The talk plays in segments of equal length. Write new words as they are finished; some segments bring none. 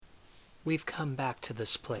We've come back to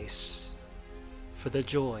this place for the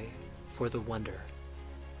joy, for the wonder,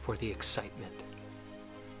 for the excitement.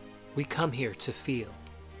 We come here to feel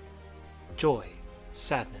joy,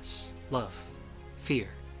 sadness, love, fear,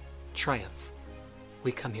 triumph.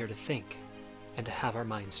 We come here to think and to have our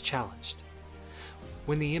minds challenged.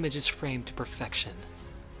 When the image is framed to perfection,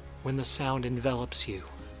 when the sound envelops you,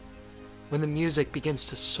 when the music begins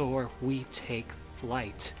to soar, we take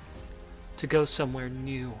flight to go somewhere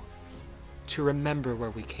new, to remember where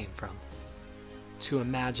we came from, to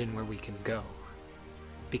imagine where we can go.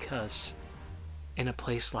 Because in a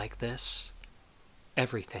place like this,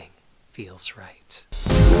 everything feels right.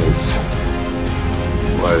 Snakes.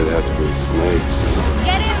 Why did it have to be snakes?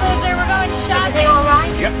 Get in, loser. We're going shopping. Everything all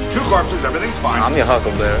right? Yep, 2 corpses, everything's fine. I'm your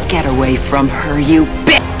huckleberry. Get away from her, you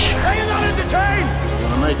bitch! Are you not entertained? I'm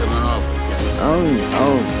gonna make him an offer. There is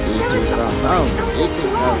something to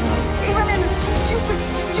love, even in a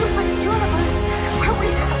stupid universe where we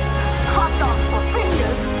have hot dogs for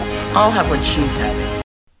fingers. I'll have what she's having.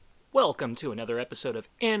 Welcome to another episode of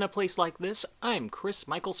In a Place Like This. I'm Chris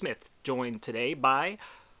Michael Smith, joined today by,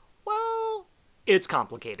 well, it's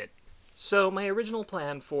complicated. So my original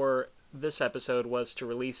plan for this episode was to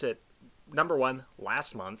release it, number one,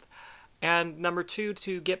 last month, and number two,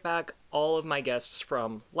 to get back all of my guests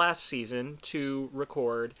from last season to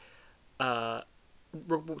record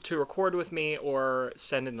with me, or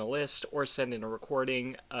send in a list, or send in a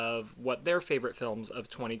recording of what their favorite films of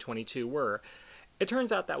 2022 were. It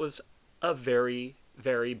turns out that was a very,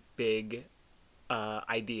 very big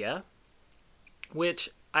idea, which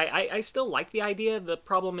I still like the idea. The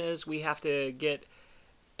problem is we have to get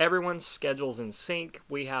everyone's schedules in sync.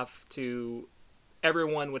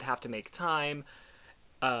 Everyone would have to make time.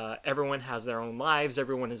 Everyone has their own lives.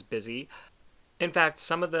 Everyone is busy. In fact,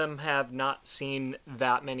 some of them have not seen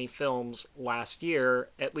that many films last year,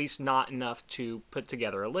 at least not enough to put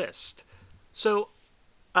together a list. So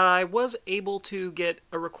I was able to get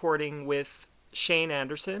a recording with Shane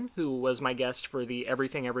Anderson, who was my guest for the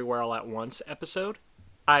Everything Everywhere All at Once episode.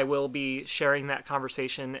 I will be sharing that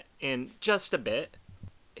conversation in just a bit.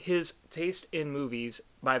 His taste in movies,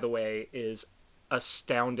 by the way, is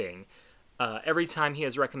astounding. Every time he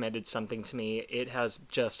has recommended something to me, it has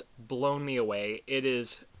just blown me away.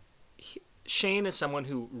 Shane is someone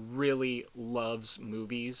who really loves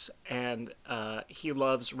movies, and he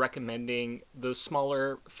loves recommending those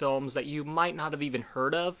smaller films that you might not have even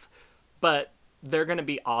heard of, but they're going to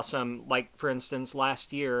be awesome. Like, for instance,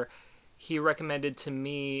 last year, he recommended to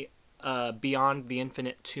me Beyond the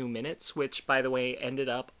Infinite 2 Minutes, which, by the way, ended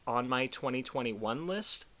up on my 2021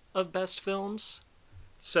 list of best films.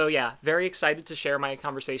 So yeah, very excited to share my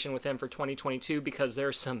conversation with him for 2022, because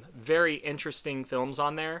there's some very interesting films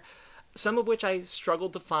on there, some of which I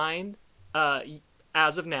struggled to find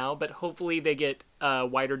as of now, but hopefully they get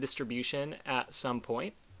wider distribution at some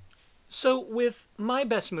point. So with my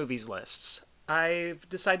best movies lists, I've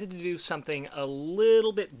decided to do something a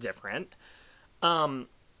little bit different. I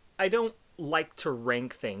don't like to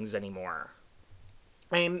rank things anymore.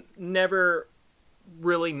 I'm never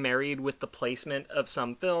really married with the placement of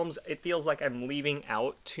some films. It feels like I'm leaving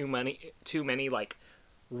out too many like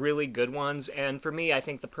really good ones, and for me, I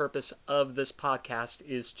think the purpose of this podcast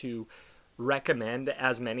is to recommend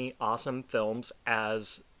as many awesome films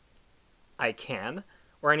as I can,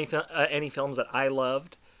 or any films that I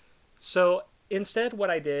loved. So instead,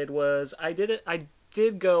 what I did was I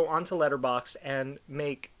did go onto Letterboxd and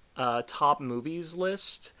make a top movies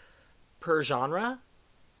list per genre.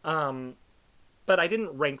 But I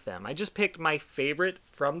didn't rank them. I just picked my favorite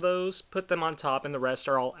from those, put them on top, and the rest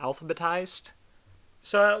are all alphabetized.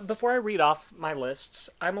 So before I read off my lists,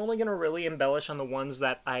 I'm only going to really embellish on the ones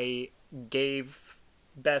that I gave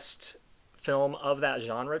best film of that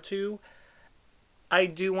genre to. I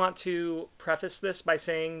do want to preface this by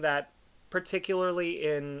saying that particularly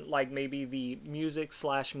in like maybe the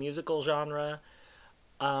music/musical genre,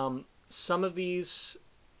 some of these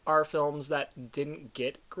are films that didn't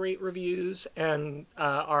get great reviews and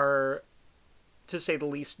are, to say the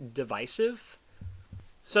least, divisive.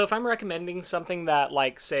 So if I'm recommending something that,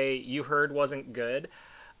 like, say, you heard wasn't good,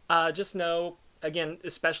 just know, again,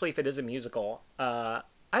 especially if it is a musical, I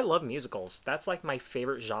love musicals. That's like my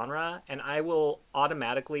favorite genre, and I will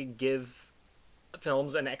automatically give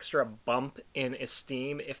films an extra bump in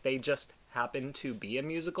esteem if they just happen to be a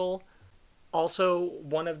musical. Also,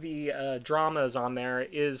 one of the dramas on there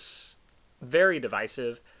is very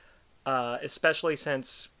divisive, especially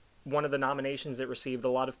since one of the nominations it received, a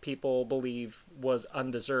lot of people believe was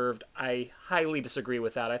undeserved. I highly disagree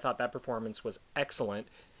with that. I thought that performance was excellent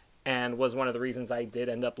and was one of the reasons I did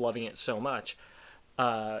end up loving it so much.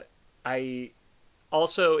 It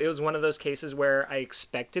was one of those cases where I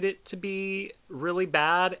expected it to be really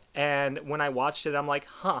bad, and when I watched it, I'm like,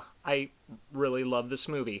 huh, I really love this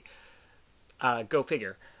movie. Go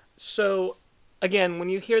figure. So, again, when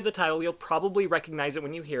you hear the title, you'll probably recognize it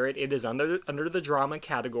when you hear it. It is under the drama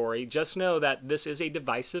category. Just know that this is a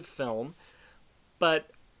divisive film,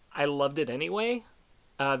 but I loved it anyway.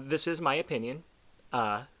 This is my opinion.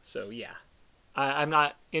 So yeah. I'm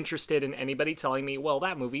not interested in anybody telling me, well,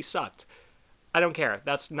 that movie sucked. I don't care.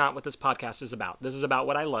 That's not what this podcast is about. This is about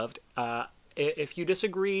what I loved. If you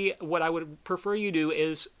disagree, what I would prefer you do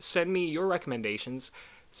is send me your recommendations.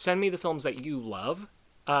 Send me the films that you love,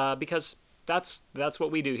 because that's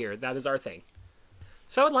what we do here. That is our thing.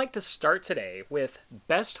 So I'd like to start today with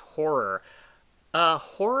Best Horror.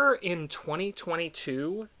 Horror in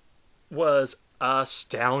 2022 was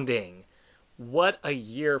astounding. What a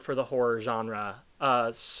year for the horror genre.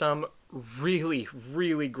 Some really,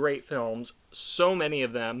 really great films. So many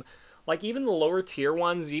of them. Like, even the lower tier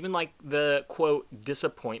ones, even like the, quote,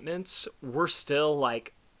 disappointments, were still,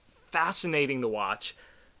 like, fascinating to watch.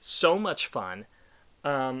 So much fun.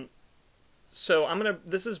 So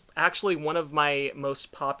this is actually one of my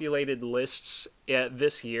most populated lists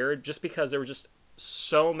this year, just because there were just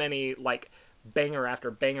so many, like, banger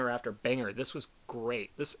after banger after banger. This was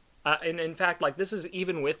great. And in fact, like, this is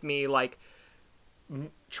even with me, like,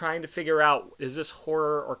 trying to figure out, is this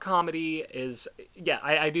horror or comedy?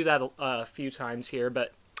 I do that a few times here,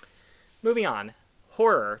 but moving on.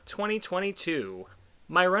 Horror 2022.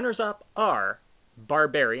 My runners-up are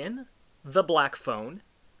Barbarian, The Black Phone,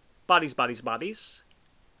 Bodies, Bodies, Bodies,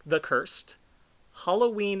 The Cursed,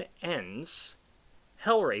 Halloween Ends,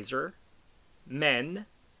 Hellraiser, Men,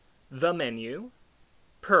 The Menu,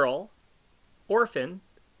 Pearl, Orphan,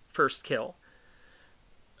 First Kill,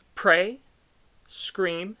 Prey,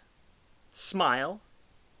 Scream, Smile,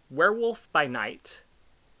 Werewolf by Night,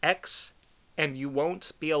 X, and You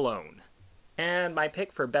Won't Be Alone. And my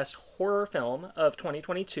pick for Best Horror Film of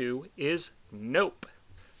 2022 is Nope.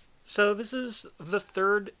 So this is the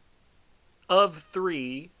third of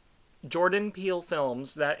 3 Jordan Peele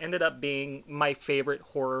films that ended up being my favorite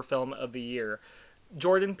horror film of the year.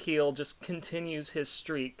 Jordan Peele just continues his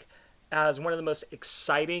streak as one of the most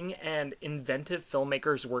exciting and inventive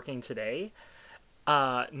filmmakers working today.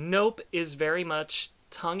 Nope is very much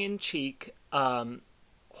tongue-in-cheek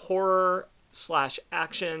horror /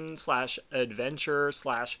 action / adventure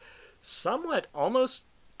 / somewhat almost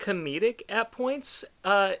comedic at points.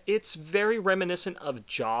 It's very reminiscent of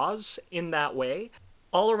Jaws in that way.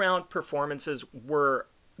 All-around performances were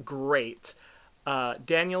great.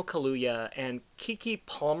 Daniel Kaluuya and Keke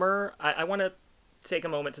Palmer. I want to take a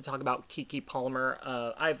moment to talk about Keke Palmer.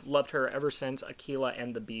 I've loved her ever since Akeelah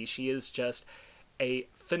and the Bee. She is just a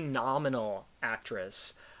phenomenal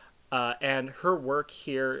actress. And her work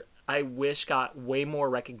here, I wish, got way more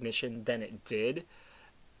recognition than it did.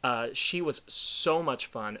 She was so much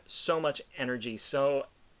fun, so much energy, so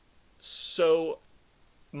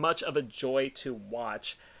much of a joy to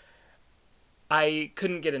watch. I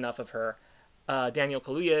couldn't get enough of her. Daniel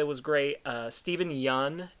Kaluuya was great. Steven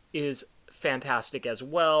Yeun is fantastic as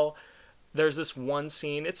well. There's this one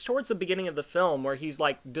scene, it's towards the beginning of the film, where he's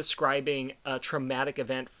like describing a traumatic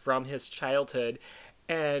event from his childhood,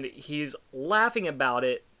 and he's laughing about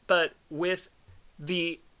it, but with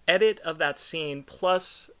the edit of that scene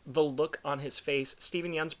plus the look on his face,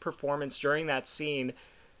 Steven Yeun's performance during that scene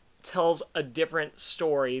tells a different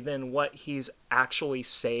story than what he's actually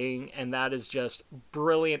saying, and that is just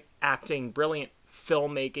brilliant acting, brilliant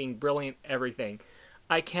filmmaking, brilliant everything.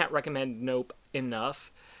 I can't recommend Nope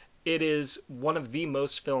enough. It is one of the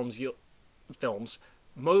most one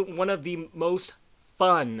of the most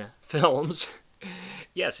fun films.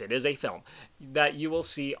 Yes, it is a film that you will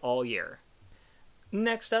see all year.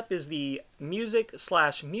 Next up is the music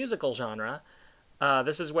 / musical genre.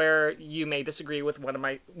 This is where you may disagree with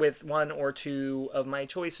one or two of my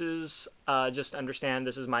choices. Just understand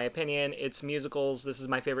this is my opinion. It's musicals. This is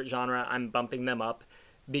my favorite genre. I'm bumping them up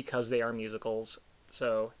because they are musicals.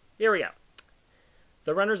 So here we go.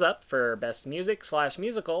 The runners-up for Best Music /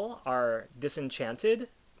 Musical are Disenchanted,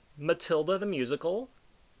 Matilda the Musical,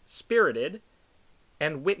 Spirited,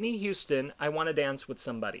 and Whitney Houston, I Want to Dance with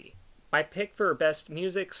Somebody. My pick for Best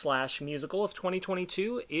Music / Musical of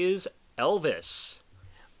 2022 is Elvis.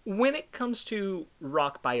 When it comes to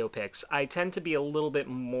rock biopics, I tend to be a little bit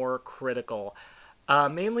more critical,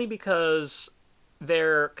 mainly because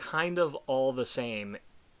they're kind of all the same.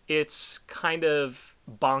 It's kind of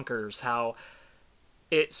bonkers how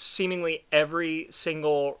it's seemingly every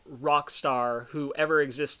single rock star who ever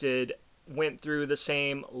existed went through the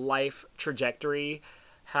same life trajectory,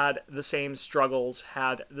 had the same struggles,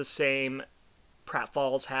 had the same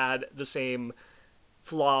pratfalls, had the same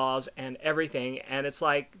flaws and everything. And it's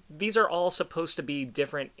like, these are all supposed to be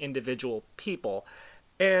different individual people.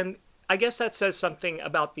 And I guess that says something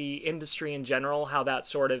about the industry in general, how that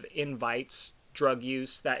sort of invites drug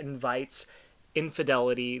use, that invites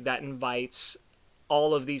infidelity, that invites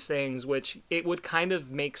all of these things, which it would kind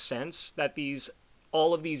of make sense that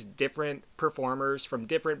all of these different performers from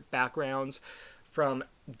different backgrounds, from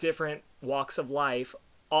different walks of life,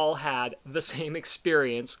 all had the same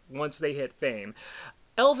experience once they hit fame.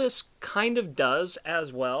 Elvis kind of does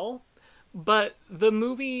as well, but the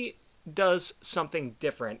movie does something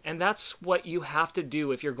different, and that's what you have to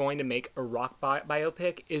do if you're going to make a rock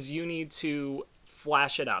biopic, is you need to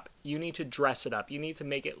flash it up. You need to dress it up. You need to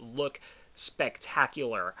make it look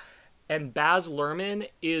spectacular. And Baz Luhrmann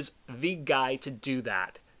is the guy to do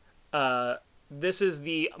that. This is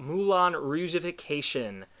the Moulin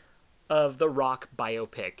Rougification of the rock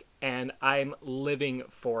biopic, and I'm living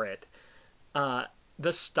for it.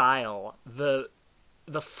 The style, the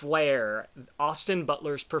flair, Austin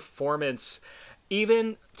Butler's performance,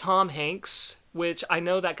 even Tom Hanks, which I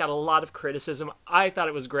know that got a lot of criticism. I thought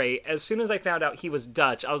it was great. As soon as I found out he was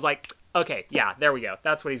Dutch, I was like, okay, yeah, there we go.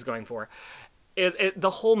 That's what he's going for. The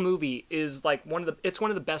whole movie is like it's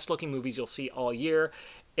one of the best looking movies you'll see all year.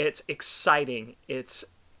 It's exciting. It's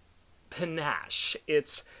panache.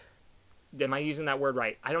 Am I using that word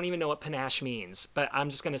right? I don't even know what panache means, but I'm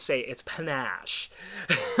just going to say it's panache.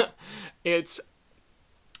 It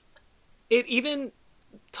even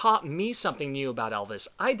taught me something new about Elvis.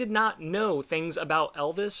 I did not know things about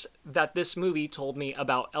Elvis that this movie told me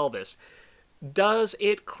about Elvis. Does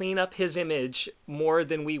it clean up his image more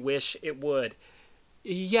than we wish it would?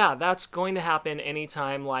 Yeah, that's going to happen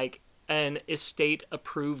anytime like an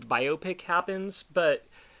estate-approved biopic happens, but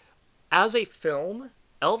as a film,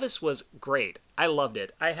 Elvis was great. I loved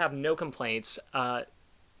it. I have no complaints.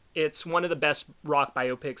 It's one of the best rock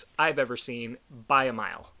biopics I've ever seen by a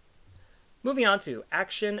mile. Moving on to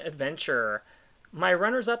action-adventure. My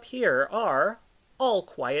runners-up here are All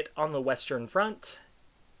Quiet on the Western Front,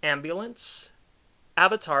 Ambulance,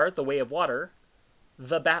 Avatar: The Way of Water,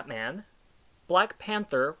 The Batman, Black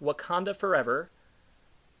Panther: Wakanda Forever,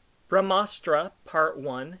 Brahmastra Part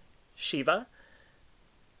 1, Shiva,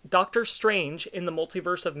 Doctor Strange in the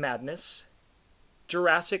Multiverse of Madness,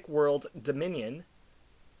 Jurassic World Dominion,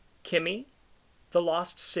 Kimmy, The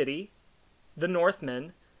Lost City, The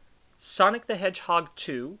Northman, Sonic the Hedgehog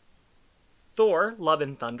 2, Thor: Love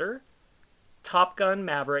and Thunder, Top Gun: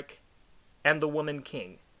 Maverick, and The Woman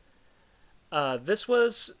King. This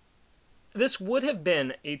would have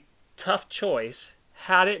been a tough choice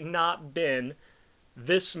had it not been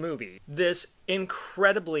this movie. This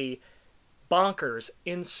incredibly bonkers,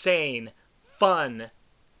 insane, fun,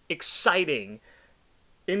 exciting,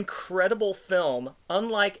 incredible film,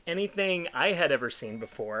 unlike anything I had ever seen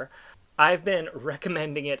before. I've been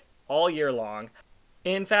recommending it all year long.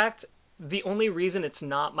 In fact, the only reason it's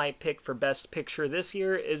not my pick for Best Picture this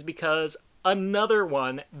year is because another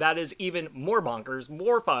one that is even more bonkers,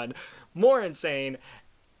 more fun, more insane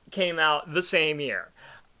came out the same year.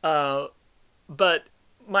 But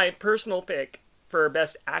my personal pick for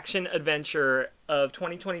Best Action Adventure of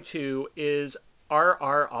 2022 is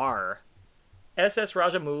RRR, S.S.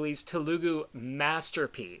 Rajamouli's Telugu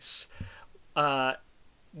masterpiece.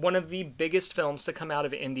 One of the biggest films to come out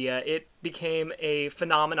of India. It became a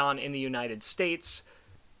phenomenon in the United States,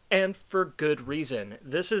 and for good reason.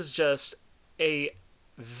 This is just a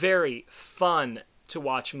very fun to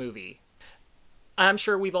watch movie. I'm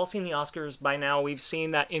sure we've all seen the Oscars by now. We've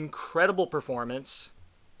seen that incredible performance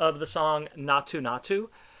of the song Natu Natu.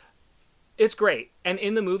 It's great. And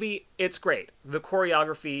in the movie, it's great. The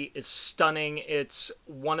choreography is stunning. It's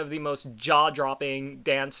one of the most jaw-dropping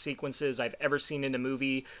dance sequences I've ever seen in a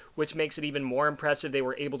movie, which makes it even more impressive they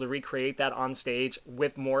were able to recreate that on stage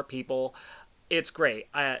with more people. It's great.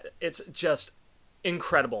 It's just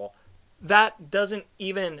incredible. That doesn't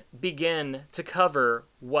even begin to cover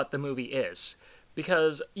what the movie is.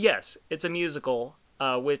 Because, yes, it's a musical,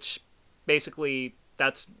 which basically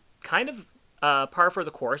that's kind of par for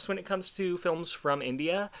the course when it comes to films from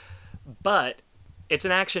India, but it's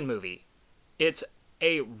an action movie. It's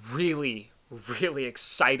a really, really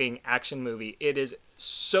exciting action movie. It is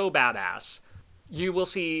so badass. You will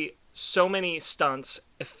see so many stunts,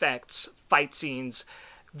 effects, fight scenes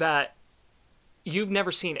that you've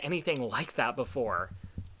never seen anything like that before.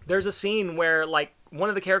 There's a scene where, like, one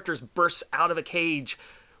of the characters bursts out of a cage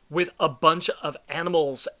with a bunch of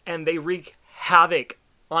animals and they wreak havoc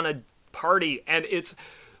on a party, and it's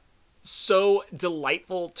so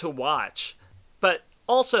delightful to watch. But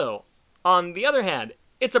Also, on the other hand,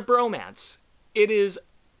 it's a bromance. It is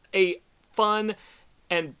a fun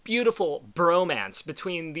and beautiful bromance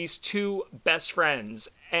between these two best friends,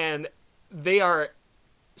 and they are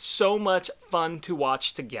so much fun to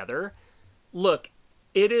watch together. Look,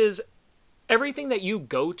 it is everything that you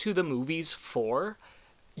go to the movies for.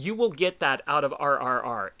 You will get that out of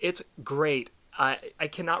RRR. It's great. I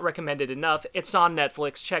cannot recommend it enough. It's on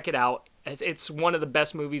Netflix. Check it out. It's one of the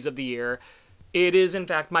best movies of the year. It is, in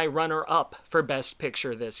fact, my runner-up for Best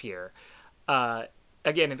Picture this year.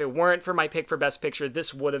 Again, if it weren't for my pick for Best Picture,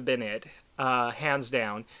 this would have been it, hands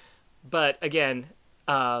down. But again,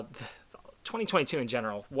 2022 in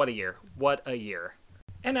general, what a year. What a year.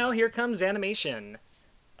 And now here comes animation.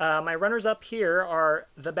 My runners-up here are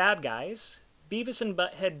The Bad Guys, Beavis and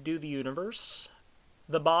Butthead Do the Universe,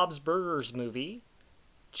 The Bob's Burgers Movie,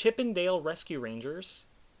 Chip and Dale Rescue Rangers,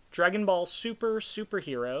 Dragon Ball Super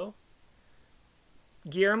Superhero,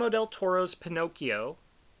 Guillermo del Toro's Pinocchio,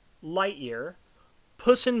 Lightyear,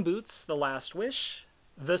 Puss in Boots: The Last Wish,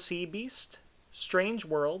 The Sea Beast, Strange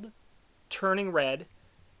World, Turning Red,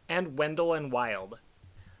 and Wendell and Wild.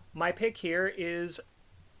 My pick here is,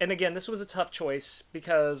 and again, this was a tough choice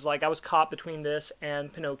because I was caught between this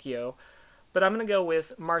and Pinocchio, but I'm going to go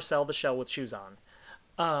with Marcel the Shell with Shoes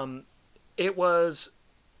On. It was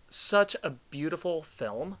such a beautiful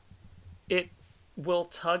film. It will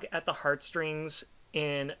tug at the heartstrings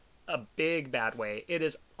in a big bad way. It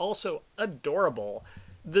is also adorable.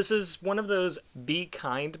 This is one of those be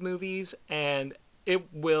kind movies, and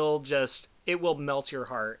it will melt your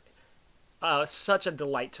heart. Such a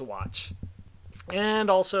delight to watch. And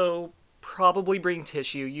also probably bring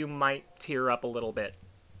tissue. You might tear up a little bit.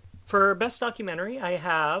 For Best Documentary, I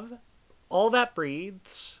have All That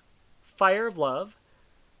Breathes, Fire of Love,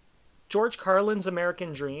 George Carlin's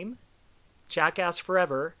American Dream, Jackass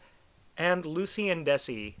Forever, and Lucy and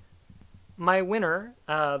Desi. My winner,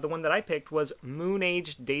 the one that I picked, was Moon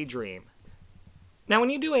Age Daydream. Now, when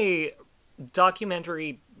you do a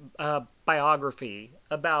documentary biography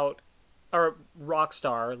about a rock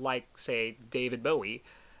star like, say, David Bowie,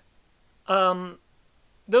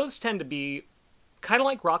 those tend to be kind of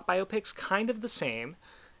like rock biopics, kind of the same,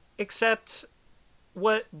 except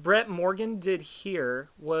what Brett Morgen did here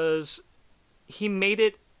was he made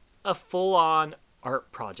it a full-on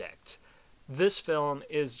art project. This film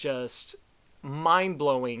is just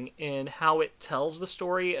mind-blowing in how it tells the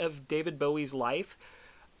story of David Bowie's life,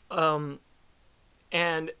 and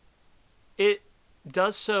it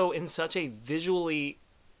does so in such a visually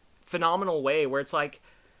phenomenal way where it's like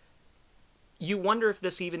you wonder if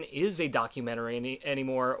this even is a documentary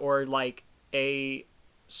anymore, or like a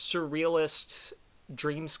surrealist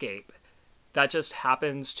dreamscape that just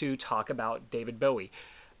happens to talk about David Bowie.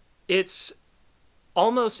 It's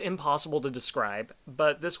almost impossible to describe,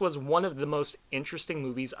 but this was one of the most interesting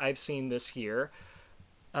movies I've seen this year.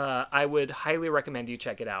 I would highly recommend you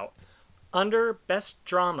check it out. Under Best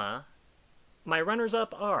Drama, my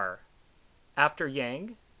runners-up are After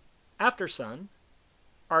Yang, After Sun,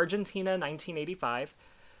 Argentina 1985,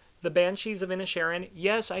 The Banshees of Inisherin.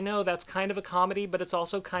 Yes, I know that's kind of a comedy, but it's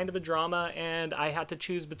also kind of a drama, and I had to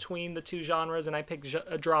choose between the two genres, and I picked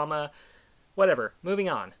a drama. Whatever. Moving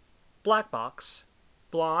on. Black Box,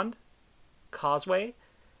 Blonde, Causeway,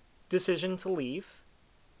 Decision to Leave,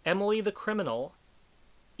 Emily the Criminal,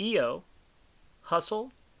 EO,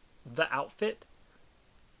 Hustle, The Outfit,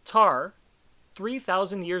 Tar,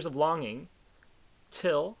 3,000 Years of Longing,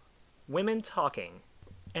 Till, Women Talking.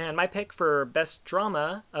 And my pick for Best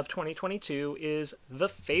Drama of 2022 is The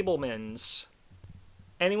Fabelmans.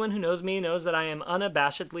 Anyone who knows me knows that I am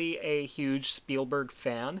unabashedly a huge Spielberg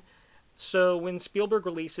fan. So when Spielberg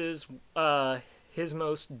releases his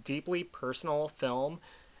most deeply personal film,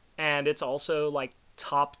 and it's also like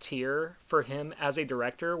top tier for him as a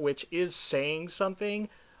director, which is saying something,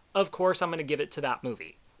 of course I'm going to give it to that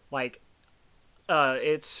movie. I'm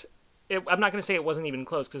not going to say it wasn't even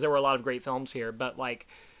close, because there were a lot of great films here, but like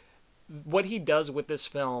what he does with this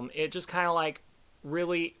film, it just kind of like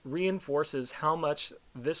really reinforces how much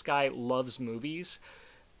this guy loves movies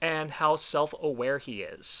and how self-aware he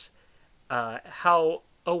is. How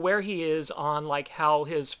aware he is on like how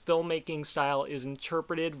his filmmaking style is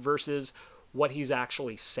interpreted versus what he's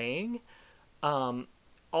actually saying.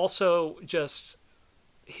 Also, just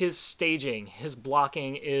his staging, his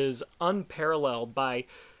blocking is unparalleled by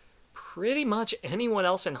pretty much anyone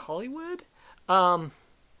else in Hollywood. I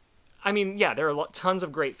mean, yeah, there are tons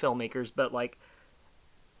of great filmmakers, but like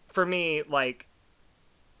for me, like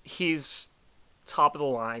he's top of the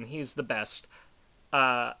line. He's the best.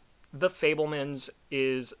 The Fabelmans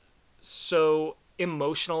is so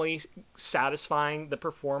emotionally satisfying. The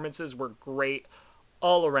performances were great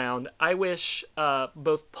all around. I wish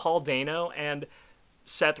both Paul Dano and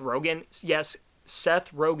Seth Rogen, yes,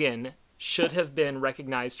 Seth Rogen should have been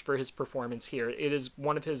recognized for his performance here. It is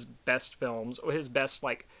one of his best films, or his best,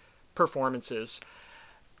 like, performances.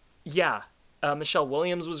 Yeah, Michelle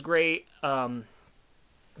Williams was great.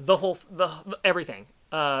 Everything.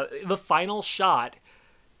 The final shot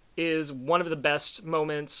is one of the best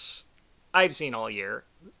moments I've seen all year.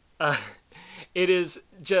 It is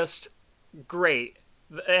just great.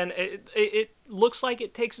 And it looks like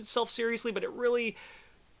it takes itself seriously, but it really,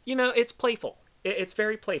 it's playful. It's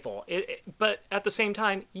very playful. But at the same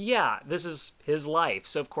time, yeah, this is his life.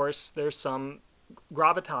 So, of course, there's some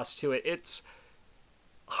gravitas to it. It's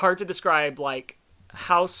hard to describe, like,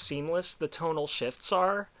 how seamless the tonal shifts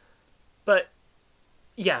are. But,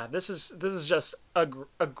 yeah, this is just a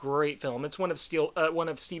great film. It's one of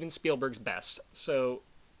Steven Spielberg's best. So,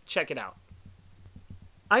 check it out.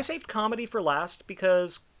 I saved comedy for last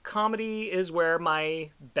because comedy is where my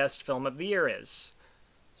best film of the year is.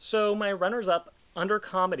 So my runners-up under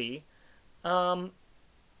comedy. Okay,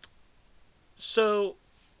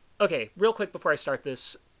 real quick before I start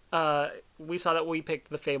this, we saw that we picked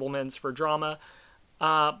The Fabelmans for drama.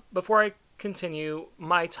 Before I continue,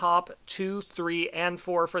 my top 2, 3, and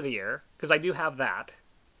 4 for the year, because I do have that.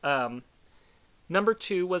 Number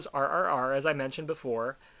 2 was RRR, as I mentioned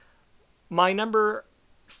before. My number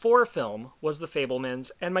 4 film was The Fabelmans,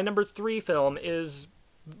 and my number 3 film is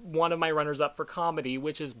one of my runners-up for comedy,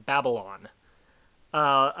 which is Babylon.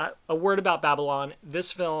 A word about Babylon.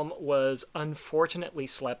 This film was unfortunately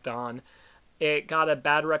slept on. It got a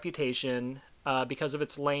bad reputation because of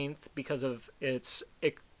its length, because of its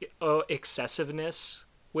excessiveness,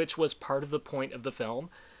 which was part of the point of the film.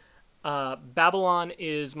 Babylon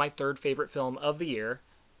is my third favorite film of the year.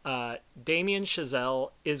 Damien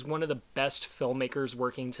Chazelle is one of the best filmmakers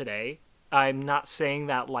working today. I'm not saying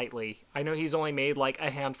that lightly. I know he's only made like a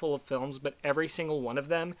handful of films, but every single one of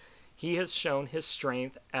them, he has shown his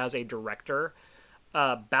strength as a director.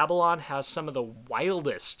 Babylon has some of the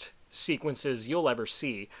wildest sequences you'll ever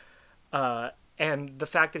see. And the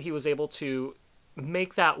fact that he was able to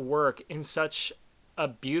make that work in such a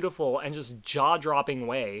beautiful and just jaw-dropping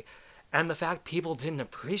way, and the fact people didn't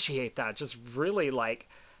appreciate that, just really like,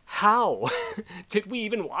 how did we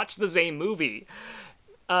even watch the same movie?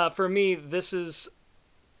 For me, this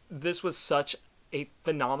was such a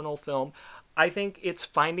phenomenal film. I think it's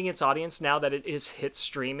finding its audience now that it is hit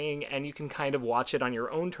streaming, and you can kind of watch it on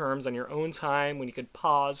your own terms, on your own time, when you could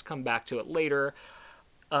pause, come back to it later.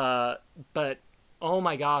 But, oh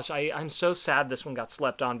my gosh, I'm so sad this one got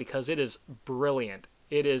slept on because it is brilliant.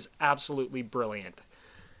 It is absolutely brilliant.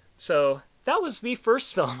 So, that was the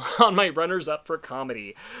first film on my runners-up for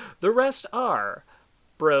comedy. The rest are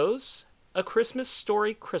Bros, A Christmas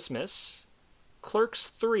Story Christmas, Clerks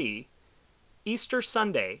 3, Easter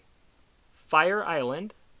Sunday, Fire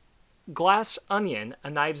Island, Glass Onion, A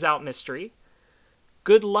Knives Out Mystery,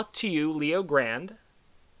 Good Luck to You, Leo Grand,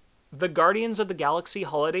 The Guardians of the Galaxy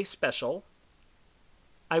Holiday Special,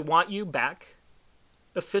 I Want You Back,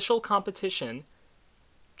 Official Competition,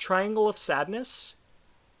 Triangle of Sadness,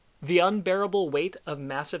 The Unbearable Weight of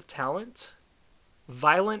Massive Talent,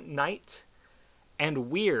 Violent Night, and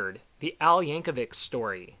Weird, the Al Yankovic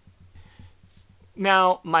Story.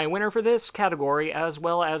 Now, my winner for this category, as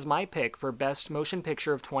well as my pick for Best Motion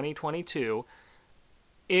Picture of 2022,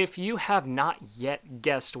 if you have not yet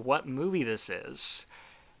guessed what movie this is,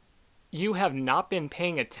 you have not been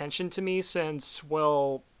paying attention to me since,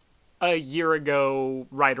 well, a year ago,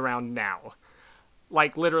 right around now.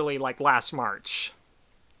 Like, literally, like last March.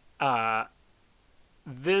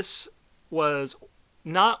 This was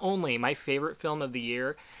not only my favorite film of the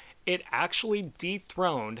year, it actually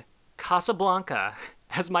dethroned Casablanca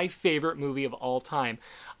as my favorite movie of all time.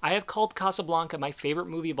 I have called Casablanca my favorite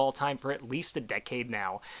movie of all time for at least a decade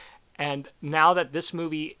now. And now that this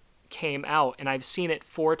movie came out, and I've seen it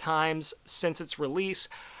 4 times since its release,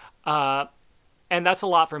 and that's a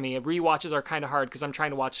lot for me. Rewatches are kind of hard because I'm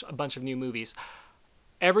trying to watch a bunch of new movies.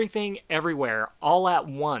 Everything, Everywhere, All at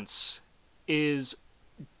Once is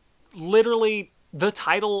literally, the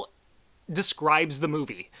title describes the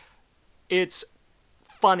movie. It's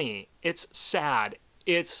funny, it's sad,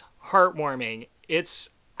 it's heartwarming,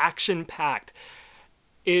 it's action-packed,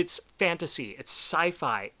 it's fantasy, it's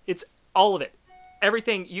sci-fi, it's all of it.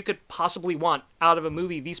 Everything you could possibly want out of a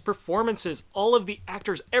movie. These performances, all of the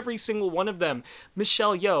actors, every single one of them,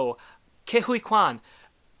 Michelle Yeoh, Ke Huy Quan,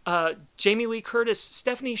 Jamie Lee Curtis,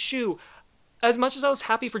 Stephanie Hsu, as much as I was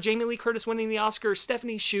happy for Jamie Lee Curtis winning the Oscar,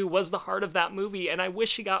 Stephanie Hsu was the heart of that movie, and I wish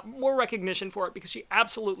she got more recognition for it because she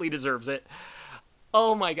absolutely deserves it.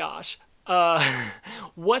 Oh my gosh.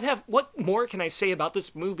 What more can I say about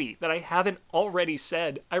this movie that I haven't already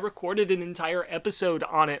said? I recorded an entire episode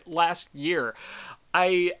on it last year.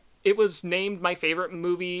 It was named my favorite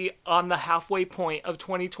movie on the halfway point of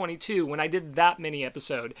 2022 when I did that mini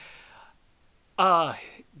episode.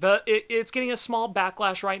 It's getting a small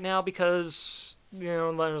backlash right now because,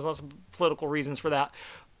 there's lots of political reasons for that.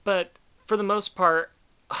 But for the most part,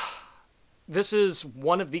 this is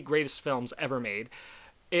one of the greatest films ever made.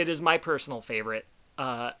 It is my personal favorite.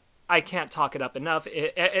 I can't talk it up enough.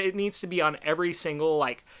 It needs to be on every single,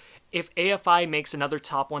 if AFI makes another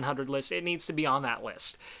top 100 list, it needs to be on that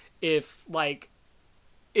list. If,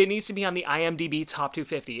 it needs to be on the IMDb top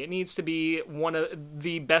 250. It needs to be one of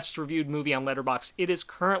the best reviewed movie on Letterboxd. It is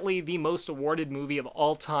currently the most awarded movie of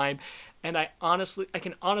all time, and I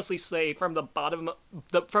can honestly say from the bottom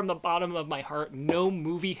of my heart, no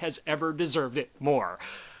movie has ever deserved it more.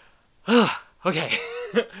 Okay.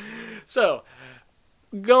 So,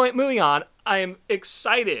 moving on, I am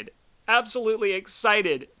excited, absolutely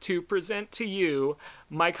excited to present to you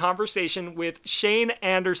my conversation with Shane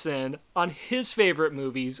Anderson on his favorite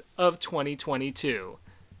movies of 2022.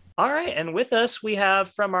 All right, and with us we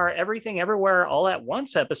have from our Everything Everywhere All at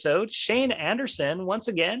Once episode, Shane Anderson, once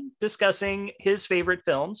again discussing his favorite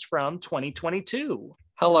films from 2022.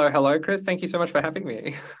 Hello, Chris. Thank you so much for having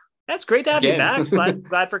me. That's great to have you Again. back.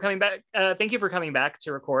 Glad for coming back. Thank you for coming back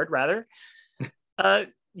to record, rather.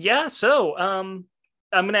 So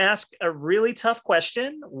I'm going to ask a really tough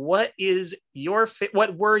question. What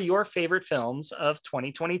were your favorite films of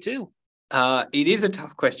 2022? It is a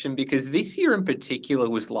tough question because this year in particular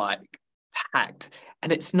was packed.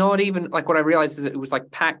 And it's not even what I realized is that it was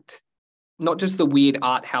packed, not just the weird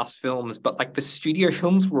art house films, but the studio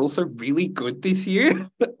films were also really good this year.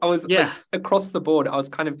 I was across the board.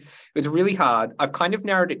 It was really hard. I've kind of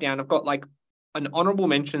narrowed it down. I've got an honorable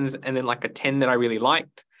mentions and then a 10 that I really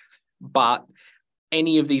liked. But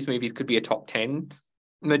any of these movies could be a top 10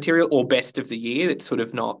 material or best of the year. It's sort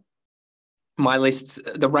of not my lists.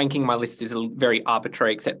 The ranking my list is very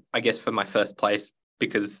arbitrary, except I guess for my first place,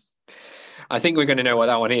 because I think we're going to know what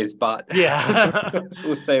that one is, but yeah,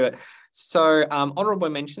 we'll save it. So honorable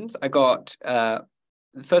mentions, I got,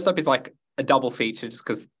 first up is a double feature just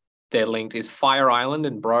because they're linked, is Fire Island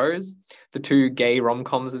and Bros, the two gay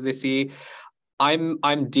rom-coms of this year.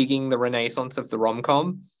 I'm digging the renaissance of the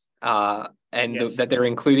rom-com, that they're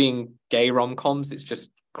including gay rom-coms. It's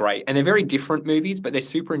just great. And they're very different movies, but they're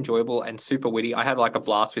super enjoyable and super witty. I had a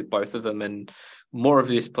blast with both of them, and more of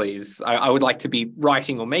this, please. I would like to be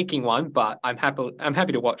writing or making one, but I'm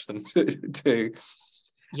happy to watch them too.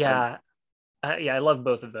 Yeah. I love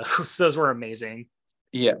both of those. Those were amazing.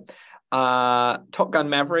 Yeah. Top Gun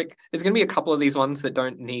Maverick. There's going to be a couple of these ones that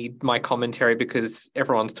don't need my commentary because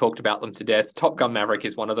everyone's talked about them to death. Top Gun Maverick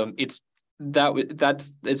is one of them. It's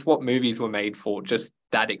what movies were made for, just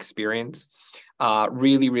that experience.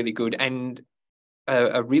 Really, really good. And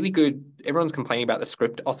a really good, everyone's complaining about the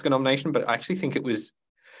script Oscar nomination, but I actually think it was,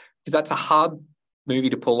 because that's a hard movie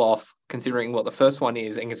to pull off considering what the first one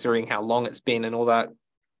is and considering how long it's been and all that.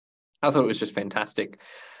 I thought it was just fantastic.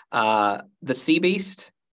 The Sea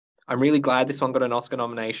Beast, I'm really glad this one got an Oscar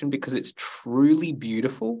nomination because it's truly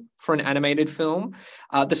beautiful for an animated film.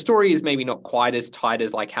 The story is maybe not quite as tight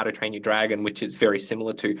as How to Train Your Dragon, which it's very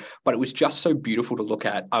similar to, but it was just so beautiful to look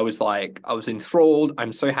at. I was enthralled.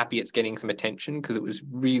 I'm so happy it's getting some attention because it was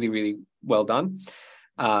really, really well done.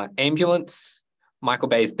 Ambulance, Michael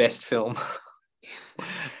Bay's best film.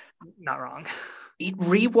 Not wrong. It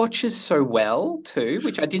rewatches so well too,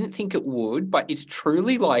 which I didn't think it would, but it's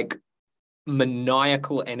truly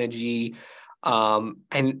maniacal energy.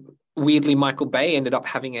 And weirdly, Michael Bay ended up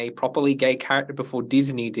having a properly gay character before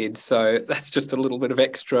Disney did. So that's just a little bit of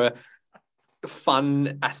extra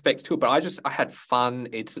fun aspects to it. But I had fun.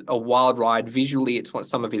 It's a wild ride. Visually, it's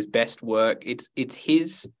some of his best work. It's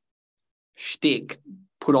his shtick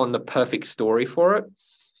put on the perfect story for it.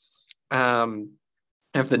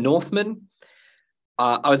 Of The Northman.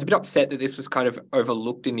 I was a bit upset that this was kind of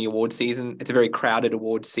overlooked in the award season. It's a very crowded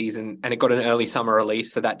award season and it got an early summer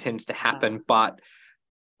release, so that tends to happen. But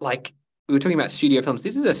we were talking about studio films.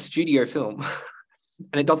 This is a studio film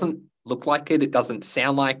and it doesn't look like it. It doesn't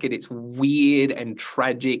sound like it. It's weird and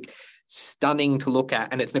tragic, stunning to look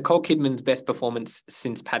at. And it's Nicole Kidman's best performance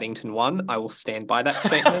since Paddington 1. I will stand by that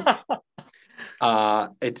statement.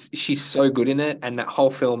 She's so good in it, and that whole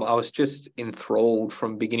film I was just enthralled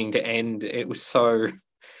from beginning to end. It was so,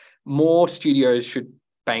 more studios should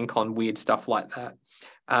bank on weird stuff like that.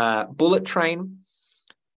 Bullet Train.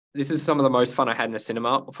 This is some of the most fun I had in the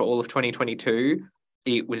cinema for all of 2022.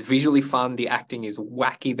 It was visually fun. The acting is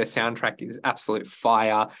wacky. The soundtrack is absolute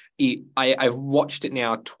fire. I've watched it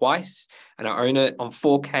now twice, and I own it on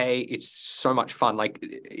 4K. It's so much fun. Like,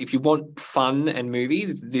 if you want fun and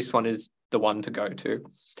movies, this one is the one to go to.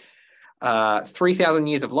 3,000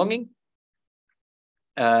 Years of Longing,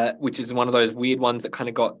 which is one of those weird ones that kind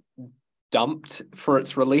of got dumped for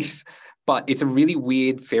its release, but it's a really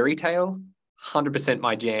weird fairy tale. 100%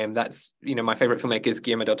 my jam. That's, my favorite filmmaker is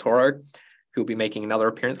Guillermo del Toro, who'll be making another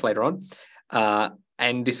appearance later on.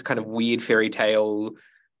 And this kind of weird fairy tale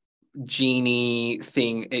genie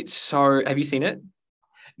thing. Have you seen it?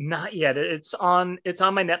 Not yet. It's on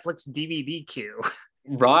my Netflix DVD queue.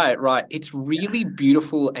 Right. It's really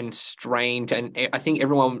beautiful and strange. And I think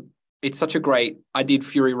it's such a great, I did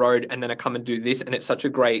Fury Road and then I come and do this, and it's such a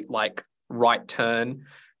great, right turn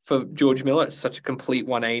for George Miller. It's such a complete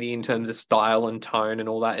 180 in terms of style and tone and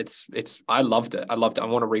all that. I loved it. I want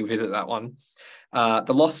to revisit that one.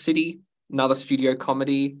 The Lost City, another studio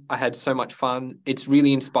comedy. I had so much fun. It's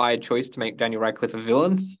really inspired choice to make Daniel Radcliffe a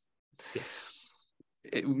villain. Yes.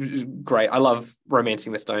 It was great. I love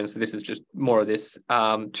Romancing the Stone, so this is just more of this.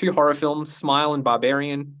 2 horror films, Smile and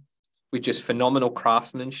Barbarian, with just phenomenal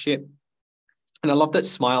craftsmanship. And I love that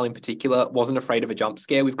Smile in particular wasn't afraid of a jump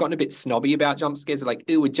scare. We've gotten a bit snobby about jump scares. We're like,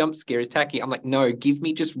 ooh, a jump scare is tacky. I'm like, no, give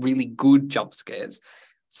me just really good jump scares.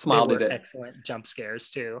 Smile did it. Excellent jump scares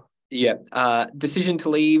too. Yeah. Decision to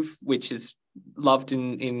Leave, which is loved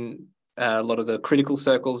in a lot of the critical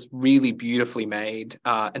circles, really beautifully made.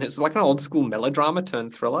 And it's like an old school melodrama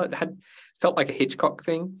turned thriller. It felt like a Hitchcock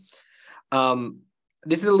thing.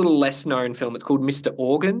 This is a little less known film. It's called Mr.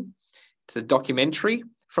 Organ. It's a documentary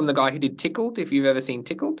from the guy who did Tickled, if you've ever seen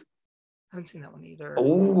Tickled. I haven't seen that one either.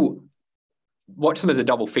 Oh, watch them as a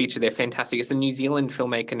double feature. They're fantastic. It's a New Zealand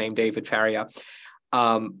filmmaker named David Farrier.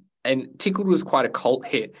 And Tickled was quite a cult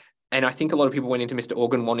hit. And I think a lot of people went into Mr.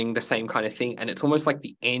 Organ wanting the same kind of thing. And it's almost like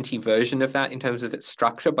the anti-version of that in terms of its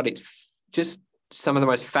structure, but it's just some of the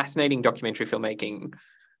most fascinating documentary filmmaking,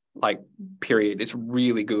 period. It's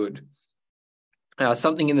really good.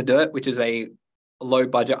 Something in the Dirt, which is a low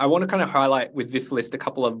budget. I want to kind of highlight with this list a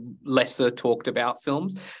couple of lesser talked about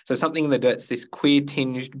films. So Something in the Dirt's this queer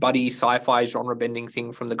tinged buddy sci-fi genre bending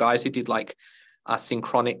thing from the guys who did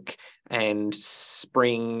Synchronic and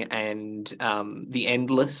Spring and The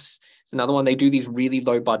Endless. It's another one. They do these really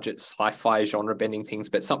low budget sci-fi genre bending things,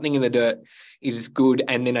 but Something in the Dirt is good.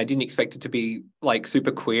 And then I didn't expect it to be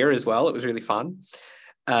super queer as well. It was really fun.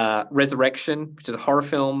 Resurrection, which is a horror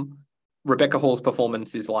film. Rebecca Hall's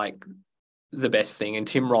performance is the best thing, and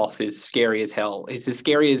Tim Roth is scary as hell. It's as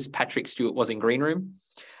scary as Patrick Stewart was in Green Room.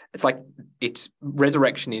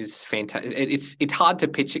 Resurrection is fantastic. It's hard to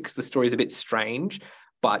pitch it because the story is a bit strange,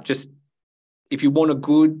 but just if you want a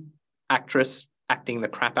good actress acting the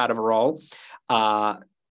crap out of a role,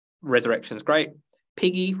 Resurrection's great.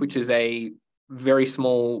 Piggy, which is a very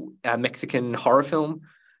small Mexican horror film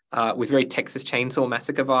with very Texas Chainsaw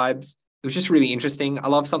Massacre vibes. It was just really interesting. I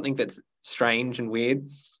love something that's strange and weird.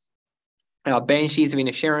 Banshees of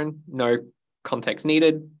Inisherin, no context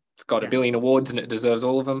needed. It's got 1 billion awards and it deserves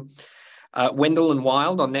all of them. Wendell and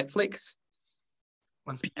Wild on Netflix.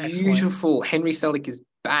 Beautiful. Henry Selick is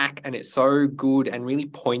back and it's so good and really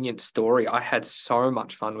poignant story. I had so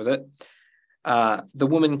much fun with it. The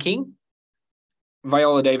Woman King.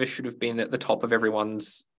 Viola Davis should have been at the top of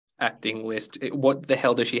everyone's acting list. What the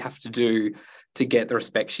hell does she have to do to get the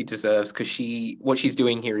respect she deserves? Because what she's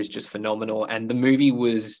doing here is just phenomenal. And the movie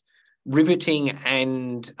was riveting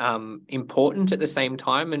and important at the same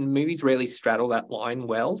time, and movies rarely straddle that line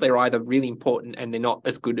well. They're either really important and they're not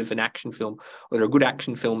as good of an action film, or they're a good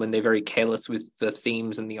action film and they're very careless with the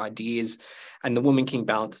themes and the ideas, and The Woman King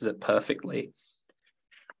balances it perfectly.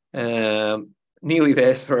 Nearly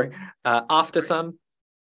there, sorry. Aftersun,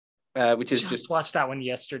 which is just watched that one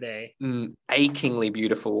yesterday. Achingly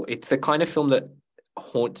beautiful. It's the kind of film that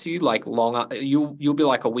haunts you long. You'll be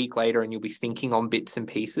a week later and you'll be thinking on bits and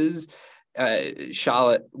pieces.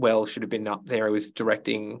 Charlotte Wells should have been up there with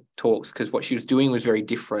directing talks, because what she was doing was very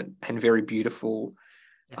different and very beautiful.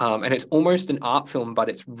 Yes. And it's almost an art film, but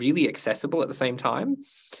it's really accessible at the same time.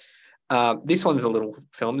 This one's a little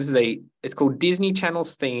film. It's called Disney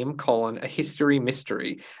Channel's Theme: A History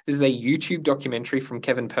Mystery. This is a YouTube documentary from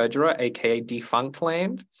Kevin Perjurer, aka Defunct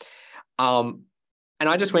Land. And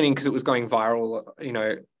I just went in because it was going viral,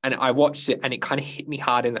 and I watched it and it kind of hit me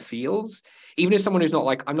hard in the feels. Even as someone who's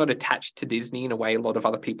not I'm not attached to Disney in a way a lot of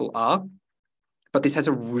other people are, but this has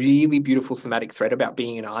a really beautiful thematic thread about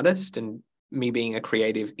being an artist and me being a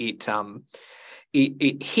creative.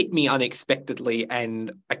 it hit me unexpectedly,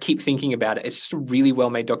 and I keep thinking about it. It's just a really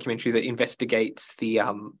well-made documentary that investigates the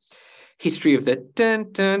history of the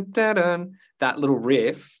dun dun dun dun, that little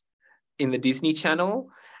riff in the Disney Channel,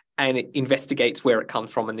 and it investigates where it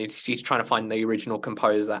comes from, and she's trying to find the original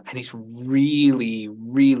composer, and it's really,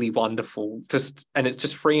 really wonderful. And it's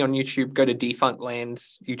just free on YouTube. Go to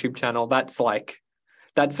Defunctland's YouTube channel. That's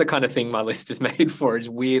the kind of thing my list is made for, is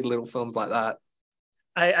weird little films like that.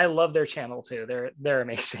 I love their channel too. They're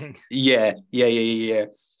amazing. Yeah.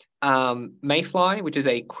 Mayfly, which is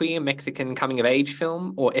a queer Mexican coming of age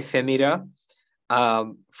film, or Efemera,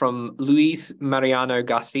 from Luis Mariano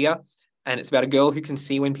Garcia. And it's about a girl who can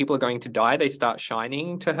see when people are going to die. They start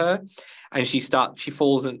shining to her, and she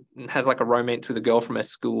falls and has like a romance with a girl from her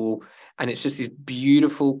school. And it's just this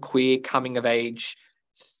beautiful queer coming of age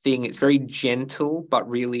thing. It's very gentle but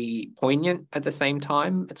really poignant at the same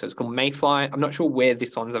time. And so it's called Mayfly. I'm not sure where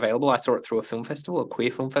this one's available. I saw it through a film festival, a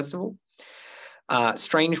queer film festival.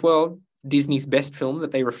 Strange World, Disney's best film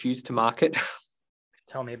that they refused to market.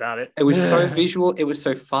 Tell me about it. It was so visual. It was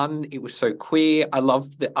so fun. It was so queer. I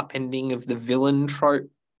loved the upending of the villain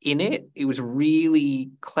trope in it. It was really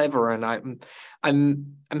clever, and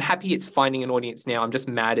I'm happy it's finding an audience now. I'm just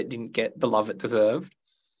mad it didn't get the love it deserved.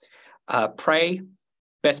 Prey,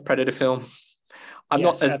 best Predator film. I'm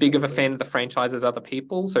not as big of a fan of the franchise as other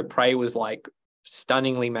people, so Prey was like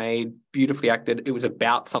stunningly made, beautifully acted. It was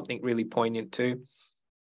about something really poignant too.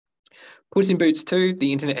 Puss in Boots 2,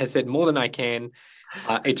 the internet has said more than I can.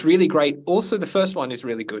 It's really great. Also, the first one is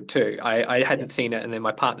really good too. I hadn't seen it, and then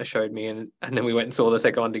my partner showed me, and then we went and saw the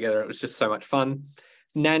second one together. It was just so much fun.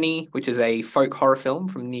 Nanny, which is a folk horror film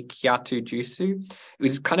from Nikyatu Jusu. It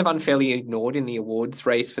was kind of unfairly ignored in the awards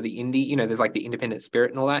race for the indie. There's like the independent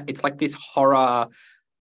spirit and all that. It's like this horror,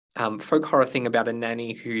 folk horror thing about a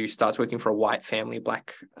nanny who starts working for a white family,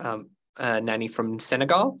 black nanny from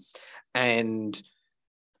Senegal. And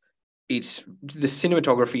the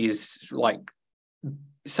cinematography is like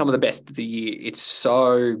some of the best of the year. It's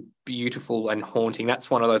so beautiful and haunting. That's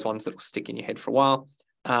one of those ones that will stick in your head for a while.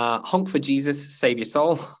 Honk for Jesus, Save Your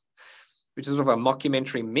Soul, which is sort of a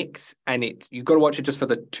mockumentary mix, and you've got to watch it just for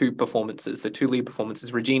the two lead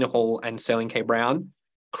performances, Regina Hall and Sterling K. Brown.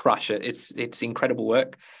 Crush it. It's incredible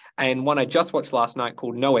work. And one I just watched last night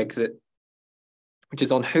called No Exit, which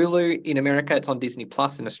is on Hulu in America. It's on Disney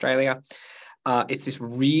Plus in Australia. It's this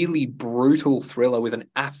really brutal thriller with an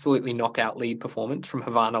absolutely knockout lead performance from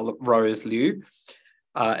Havana Rose Liu.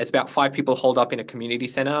 It's about 5 people holed up in a community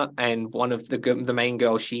center, and one of the main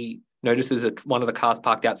girl, she notices that one of the cars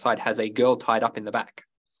parked outside has a girl tied up in the back.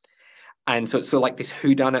 And so it's sort of like this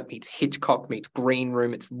whodunit meets Hitchcock meets Green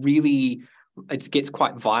Room. It gets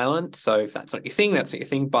quite violent. So if that's not your thing, that's not your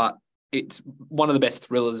thing, but it's one of the best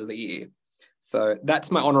thrillers of the year. So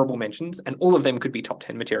that's my honorable mentions, and all of them could be top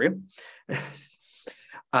 10 material.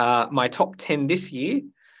 My top 10 this year,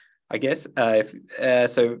 I guess.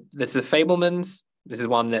 So this is The Fabelmans. This is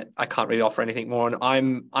one that I can't really offer anything more on.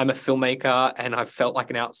 I'm a filmmaker, and I've felt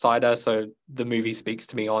like an outsider, so the movie speaks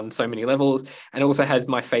to me on so many levels, and also has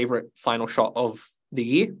my favorite final shot of the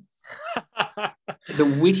year. The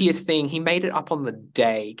wittiest thing, he made it up on the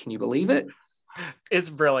day. Can you believe it? It's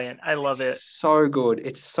brilliant. I love it. So good.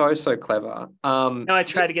 It's so clever. Now I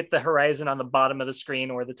try to get the horizon on the bottom of the screen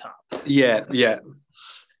or the top. Yeah.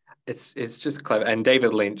 It's just clever. And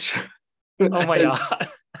David Lynch. Oh my God.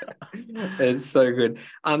 It's so good.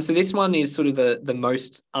 So this one is sort of the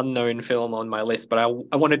most unknown film on my list, but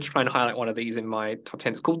I wanted to try and highlight one of these in my top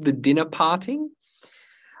 10. It's called The Dinner Parting.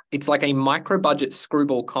 It's like a micro-budget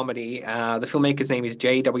screwball comedy. The filmmaker's name is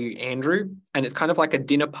J.W. Andrew, and it's kind of like a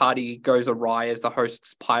dinner party goes awry as the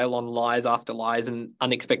hosts pile on lies after lies and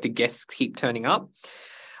unexpected guests keep turning up.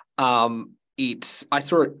 I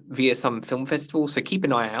saw it via some film festival, so keep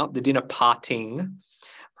an eye out. The Dinner Parting.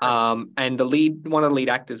 And one of the lead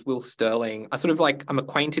actors, Will Sterling, I'm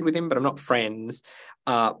acquainted with him, but I'm not friends.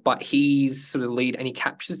 But he's sort of lead, and he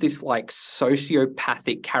captures this like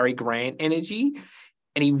sociopathic Cary Grant energy.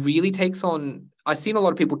 And he really takes on, I've seen a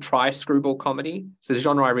lot of people try screwball comedy. It's a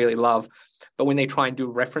genre I really love. But when they try and do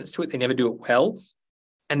a reference to it, they never do it well.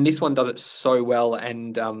 And this one does it so well.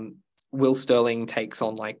 And Will Sterling takes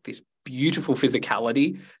on like this beautiful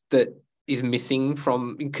physicality that is missing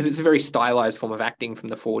because it's a very stylized form of acting from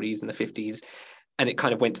the 40s and the 50s. And it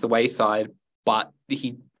kind of went to the wayside, but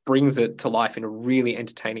he brings it to life in a really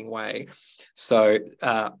entertaining way. So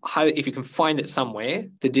if you can find it somewhere,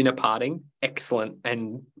 The Dinner Parting, excellent.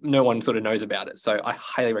 And no one sort of knows about it. So I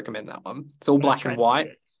highly recommend that one. It's all black and white.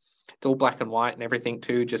 It's all black and white and everything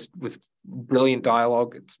too, just with brilliant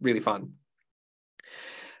dialogue. It's really fun.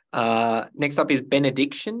 Next up is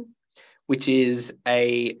Benediction, which is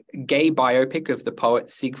a gay biopic of the poet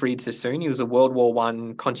Siegfried Sassoon. He was a World War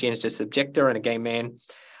I conscientious objector and a gay man.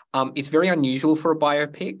 It's very unusual for a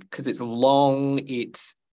biopic because it's long,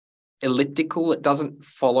 it's elliptical, it doesn't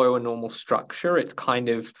follow a normal structure. It kind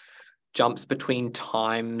of jumps between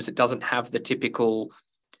times. It doesn't have the typical,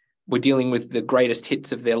 we're dealing with the greatest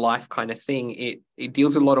hits of their life kind of thing. It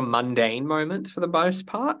deals with a lot of mundane moments for the most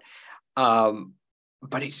part.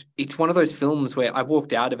 But it's one of those films where I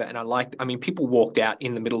walked out of it and people walked out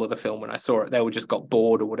in the middle of the film when I saw it. They just got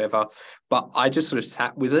bored or whatever. But I just sort of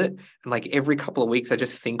sat with it. And like every couple of weeks, I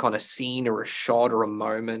just think on a scene or a shot or a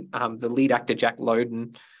moment. The lead actor, Jack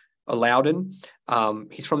Lowden,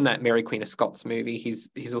 he's from that Mary Queen of Scots movie.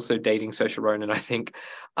 He's also dating Saoirse Ronan, I think.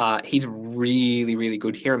 He's really, really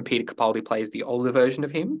good here. And Peter Capaldi plays the older version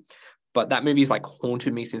of him. But that movie's like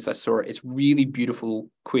haunted me since I saw it. It's really beautiful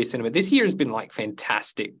queer cinema. This year has been like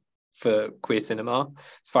fantastic for queer cinema,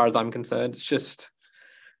 as far as I'm concerned. It's just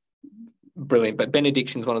brilliant. But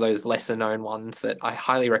Benediction's one of those lesser known ones that I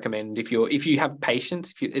highly recommend if you have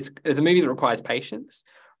patience. It's a movie that requires patience,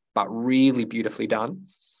 but really beautifully done.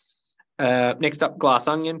 Next up, Glass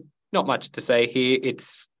Onion. Not much to say here.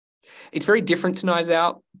 It's very different to Knives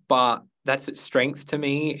Out, but that's its strength to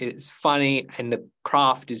me. It's funny, and the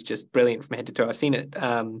craft is just brilliant from head to toe. I've seen it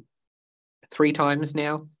 3 times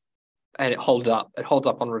now, and it holds up. It holds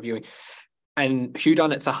up on reviewing. And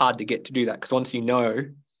whodunits are hard to get to do that because once you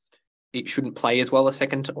know, it shouldn't play as well a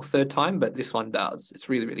second or third time, but this one does. It's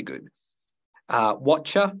really, really good.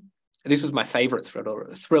 Watcher. This was my favorite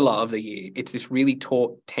thriller of the year. It's this really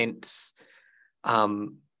taut, tense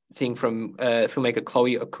thing from filmmaker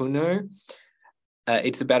Chloe Okuno.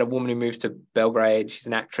 It's about a woman who moves to Belgrade. She's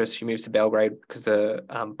an actress. She moves to Belgrade because her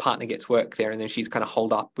partner gets work there, and then she's kind of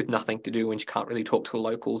holed up with nothing to do and she can't really talk to the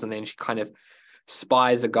locals. And then she kind of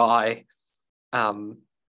spies a guy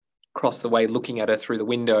across the way looking at her through the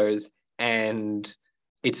windows. And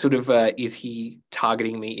it's sort of, is he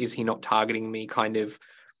targeting me? Is he not targeting me? Kind of,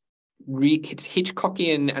 it's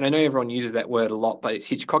Hitchcockian, and I know everyone uses that word a lot, but it's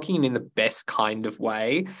Hitchcockian in the best kind of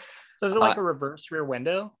way. So is it like a reverse Rear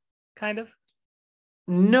Window, kind of?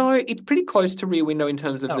 No, it's pretty close to Rear Window in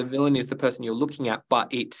terms of the villain is the person you're looking at,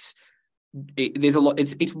 but there's a lot.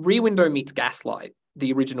 It's Rear Window meets Gaslight,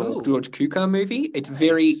 the original George Cukor movie. It's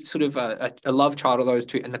very sort of a love child of those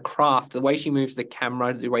two, and the craft, the way she moves the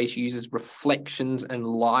camera, the way she uses reflections and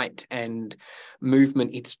light and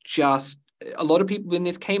movement. It's just, a lot of people when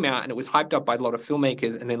this came out and it was hyped up by a lot of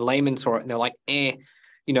filmmakers, and then laymen saw it and they're like,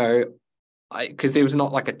 because there was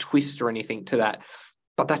not like a twist or anything to that.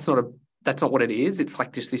 But that's not what it is. It's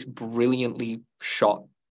like just this brilliantly shot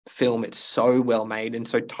film. It's so well made and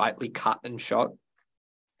so tightly cut and shot.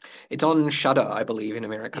 It's on Shudder, I believe, in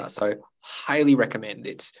America. Yes. So highly recommend.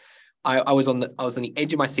 I was on the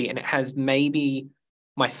edge of my seat, and it has maybe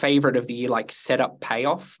my favorite of the year, like setup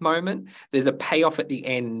payoff moment. There's a payoff at the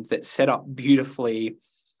end that's set up beautifully.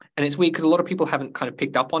 And it's weird because a lot of people haven't kind of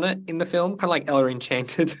picked up on it in the film, kind of like Ella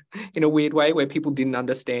Enchanted in a weird way, where people didn't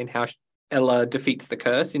understand how Ella defeats the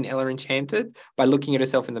curse in Ella Enchanted by looking at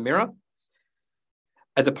herself in the mirror,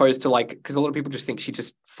 as opposed to like, because a lot of people just think she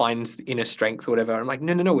just finds the inner strength or whatever. I'm like,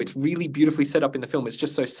 no, it's really beautifully set up in the film. It's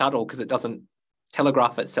just so subtle because it doesn't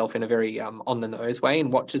telegraph itself in a very on the nose way,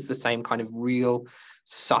 and watches the same kind of real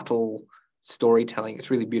subtle storytelling. It's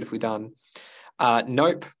really beautifully done.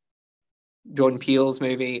 Nope, Jordan Peele's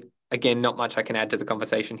movie. Again, not much I can add to the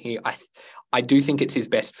conversation here. I do think it's his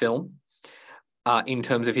best film. In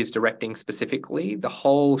terms of his directing specifically, the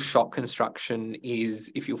whole shot construction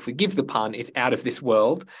is, if you'll forgive the pun, it's out of this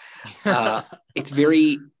world. It's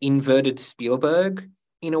very inverted Spielberg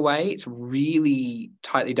in a way. It's really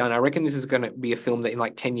tightly done. I reckon this is going to be a film that in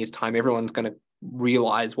like 10 years' time, everyone's going to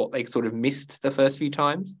realize what they sort of missed the first few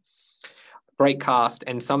times. Great cast,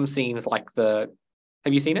 and some scenes like have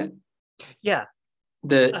you seen it? Yeah.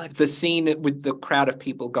 The scene with the crowd of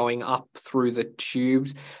people going up through the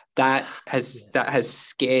tubes, that has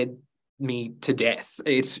scared me to death.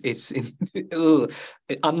 It's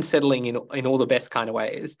unsettling in all the best kind of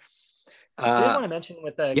ways. I did want to mention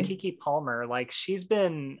with Keke Palmer, like she's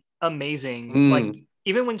been amazing. Like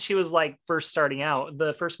even when she was like first starting out,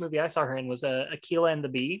 the first movie I saw her in was Akeelah and the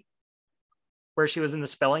Bee, where she was in the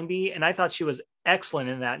spelling bee, and I thought she was excellent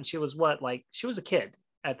in that. And she was she was a kid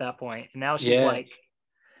at that point, and now she's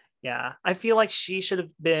I feel like she should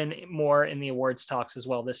have been more in the awards talks as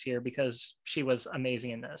well this year because she was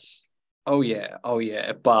amazing in this. Oh yeah.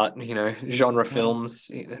 But genre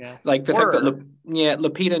films, like the fact that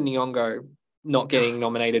Lupita Nyong'o not getting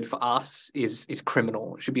nominated for Us is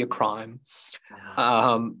criminal. It should be a crime.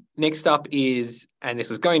 Next up is, and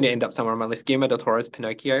this is going to end up somewhere on my list, Guillermo del Toro's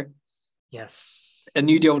Pinocchio. Yes. A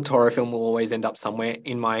new Del Toro film will always end up somewhere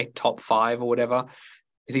in my top 5 or whatever,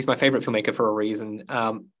 because he's my favorite filmmaker for a reason.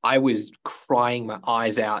 I was crying my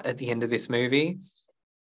eyes out at the end of this movie.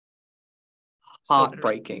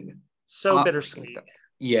 Heartbreaking. So Heartbreaking bittersweet. stuff.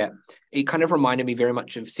 Yeah. It kind of reminded me very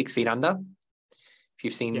much of 6 Feet Under. If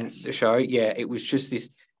you've seen Yes. the show, yeah, it was just this,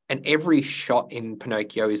 and every shot in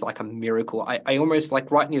Pinocchio is like a miracle. I almost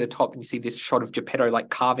like right near the top, and you see this shot of Geppetto like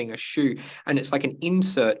carving a shoe, and it's like an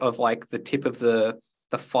insert of like the tip of the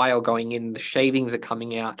file going in, the shavings are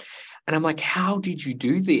coming out. And I'm like, how did you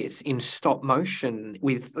do this in stop motion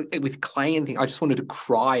with clay and things? I just wanted to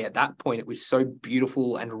cry at that point. It was so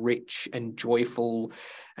beautiful and rich and joyful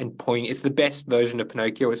and poignant. It's the best version of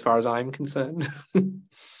Pinocchio as far as I'm concerned.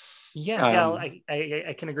 Yeah,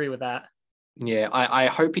 I can agree with that. Yeah, I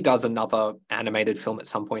hope he does another animated film at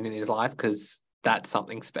some point in his life, because that's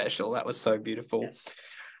something special. That was so beautiful. Yes.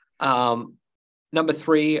 Number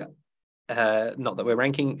 3, not that we're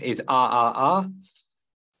ranking, is RRR.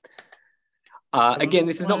 Again,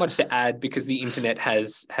 this is not much to add because the internet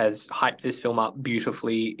has hyped this film up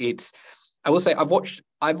beautifully. I will say I've watched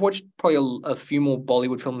probably a few more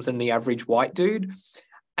Bollywood films than the average white dude,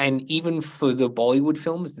 and even for the Bollywood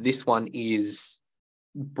films, this one is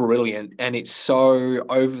brilliant, and it's so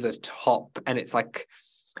over the top, and it's like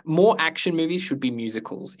more action movies should be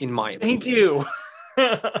musicals, in my opinion. Thank you.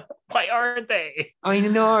 Why aren't they? I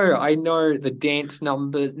know the dance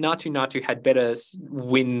number. Natu Natu had better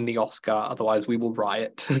win the Oscar, otherwise we will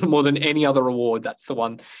riot. More than any other award, that's the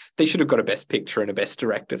one. They should have got a Best Picture and a Best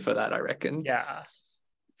Director for that, I reckon. Yeah.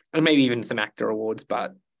 And maybe even some actor awards,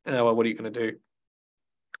 but well, what are you going to do?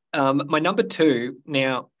 My number 2,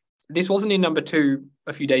 now, this wasn't in number 2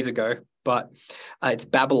 a few days ago, but it's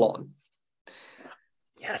Babylon.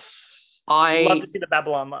 Yes. I love to see the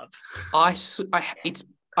Babylon love. I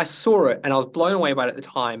saw it and I was blown away by it at the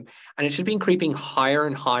time, and it's just been creeping higher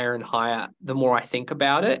and higher and higher the more I think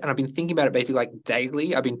about it. And I've been thinking about it basically like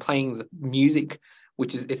daily. I've been playing the music,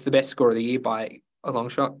 which is it's the best score of the year by a long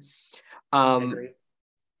shot. I agree.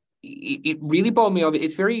 It really bowled me over.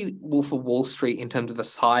 It's very Wolf of Wall Street in terms of the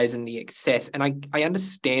size and the excess, and I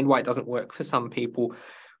understand why it doesn't work for some people,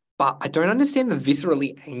 but I don't understand the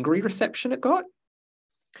viscerally angry reception it got.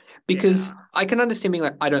 Because I can understand being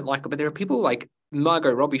like, I don't like it, but there are people like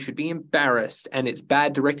Margot Robbie should be embarrassed and it's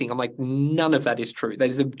bad directing. I'm like, none of that is true. That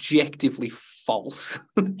is objectively false.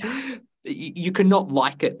 You cannot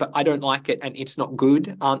like it, but I don't like it and it's not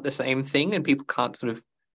good aren't the same thing. And people can't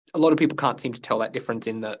a lot of people can't seem to tell that difference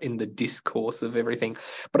in the discourse of everything.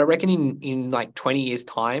 But I reckon in like 20 years'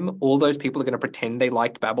 time, all those people are going to pretend they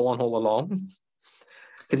liked Babylon all along,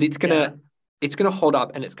 because it's going to hold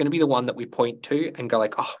up, and it's going to be the one that we point to and go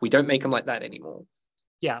like, oh, we don't make them like that anymore.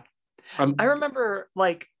 Yeah. I remember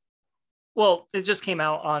it just came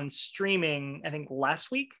out on streaming, I think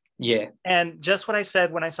last week. Yeah. And just what I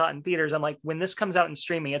said when I saw it in theaters, I'm like, when this comes out in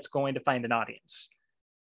streaming, it's going to find an audience.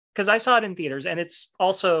 Because I saw it in theaters, and it's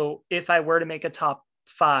also, if I were to make a top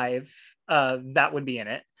 5, that would be in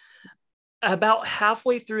it. About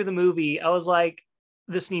halfway through the movie, I was like,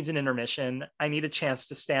 this needs an intermission. I need a chance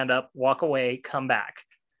to stand up, walk away, come back.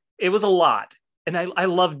 It was a lot. And I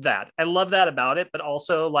loved that. I love that about it, but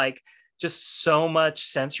also like just so much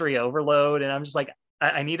sensory overload. And I'm just like,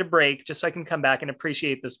 I need a break just so I can come back and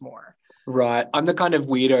appreciate this more. Right. I'm the kind of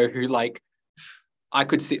weirdo who like, I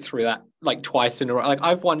could sit through that like twice in a row. Like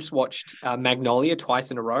I've once watched Magnolia twice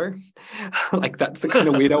in a row. Like that's the kind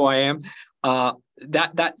of weirdo I am.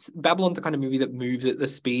 That's Babylon's the kind of movie that moves at the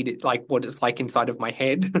speed like what it's like inside of my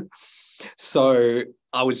head. So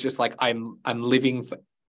I was just like, I'm living for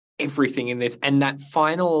everything in this. And that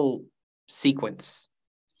final sequence.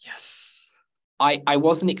 Yes. I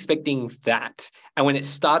wasn't expecting that. And when it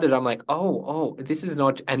started, I'm like, oh, this is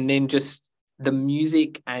not. And then just the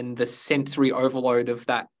music and the sensory overload of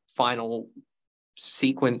that final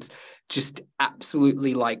sequence just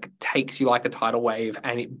absolutely like takes you like a tidal wave.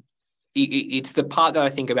 And it's the part that I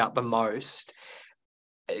think about the most.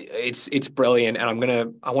 It's brilliant, and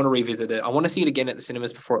I want to revisit it. I want to see it again at the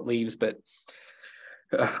cinemas before it leaves, but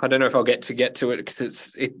I don't know if I'll get to it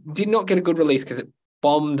because it did not get a good release because it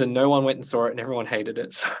bombed and no one went and saw it and everyone hated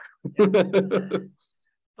it. So.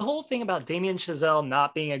 The whole thing about Damien Chazelle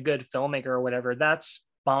not being a good filmmaker or whatever, that's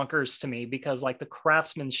bonkers to me, because like the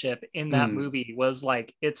craftsmanship in that movie was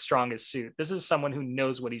like its strongest suit. This is someone who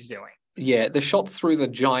knows what he's doing. Yeah, the shot through the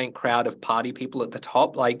giant crowd of party people at the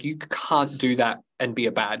top, like you can't do that and be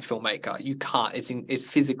a bad filmmaker. You can't. It's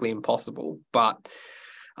physically impossible. But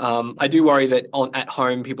I do worry that at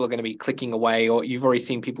home people are going to be clicking away, or you've already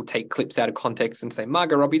seen people take clips out of context and say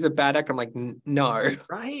Margot Robbie's a bad actor. I'm like, no,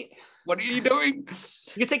 Right? what are you doing?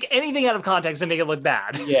 You can take anything out of context and make it look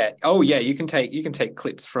bad. Yeah. Oh yeah. You can take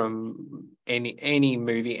clips from any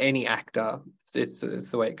movie, any actor. It's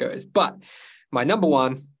the way it goes. But my number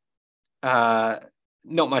one,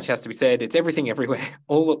 not much has to be said. It's Everything Everywhere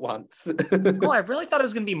All at Once. Oh, I really thought it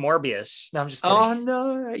was going to be Morbius. No, I'm just kidding. Oh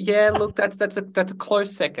no. Yeah. Look, that's a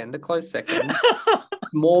close second. A close second.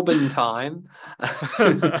 Morbin time.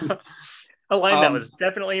 A line that was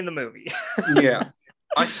definitely in the movie. Yeah.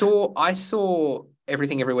 I saw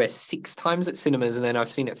Everything Everywhere 6 times at cinemas, and then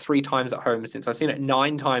I've seen it 3 times at home since. I've seen it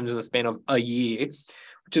 9 times in the span of a year,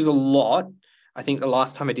 which is a lot. I think the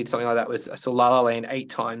last time I did something like that was I saw La La Land 8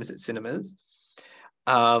 times at cinemas.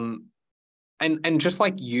 And just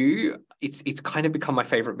like you, it's kind of become my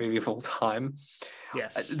favorite movie of all time.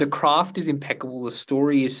 Yes. The craft is impeccable. The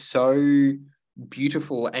story is so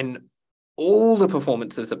beautiful, and all the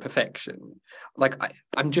performances are perfection. Like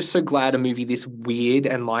I'm just so glad a movie this weird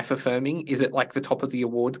and life-affirming is at like the top of the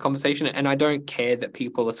awards conversation. And I don't care that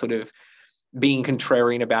people are sort of being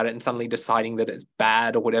contrarian about it and suddenly deciding that it's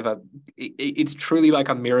bad or whatever. It's truly like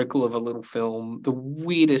a miracle of a little film. The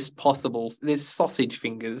weirdest possible. There's sausage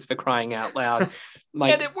fingers, for crying out loud.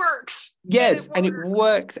 Like, and it works. Yes, and it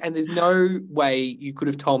works. And there's no way you could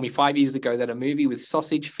have told me 5 years ago that a movie with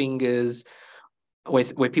sausage fingers,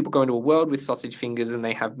 where people go into a world with sausage fingers and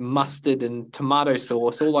they have mustard and tomato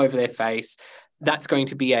sauce all over their face, that's going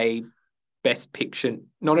to be a Best Picture,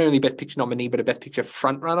 not only Best Picture nominee, but a Best Picture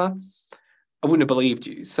frontrunner. I wouldn't have believed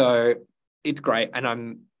you. So it's great.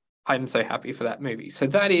 And I'm so happy for that movie. So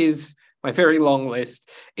that is my very long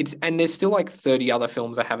list. And there's still like 30 other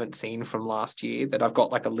films I haven't seen from last year that I've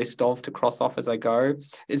got like a list of to cross off as I go.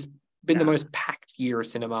 It's been the most packed year of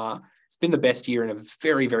cinema. It's been the best year in a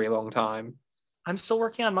very, very long time. I'm still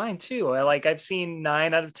working on mine too. I've seen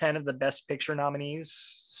 9 out of 10 of the Best Picture nominees.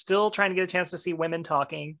 Still trying to get a chance to see Women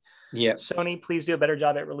Talking. Yeah. Sony, please do a better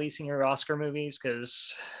job at releasing your Oscar movies,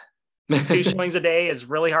 because 2 showings a day is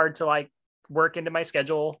really hard to like work into my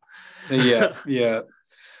schedule. Yeah. Yeah.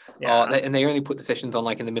 And they only put the sessions on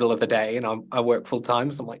like in the middle of the day, and I work full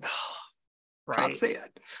time, so I'm like, can't see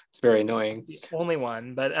it. It's very annoying. It's the only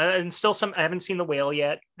one, but and still I haven't seen The Whale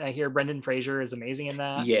yet. I hear Brendan Fraser is amazing in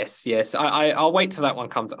that. Yes. I'll wait till that one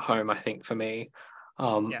comes at home. I think for me,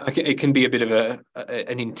 it can be a bit of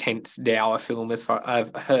an intense, dour film, as far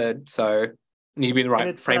I've heard. So need to be in the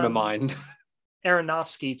right frame of mind.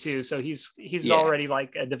 Aronofsky too, so he's already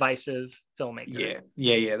like a divisive filmmaker.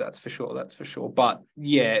 Yeah, that's for sure. But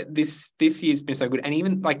yeah, this year's been so good, and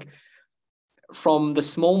even like from the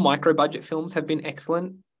small micro budget films have been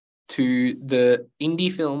excellent to the indie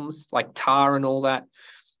films like Tar and all that.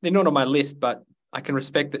 They're not on my list, but I can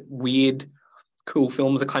respect that weird, cool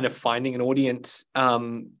films are kind of finding an audience.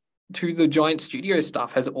 To the giant studio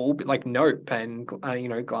stuff has all been like Nope and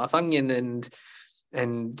Glass Onion and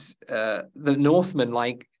The Northman.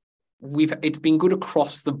 Like it's been good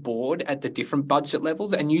across the board at the different budget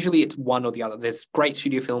levels, and usually it's one or the other. There's great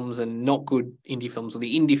studio films and not good indie films, or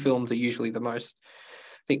the indie films are usually the most,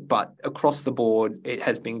 I think, but across the board it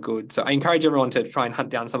has been good. So I encourage everyone to try and hunt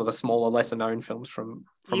down some of the smaller, lesser known films from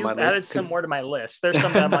my list. You added some more to my list. There's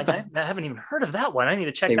some that I'm like, I haven't even heard of that one. I need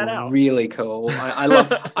to check that out. Really cool. I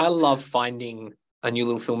love finding a new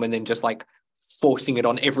little film and then just like forcing it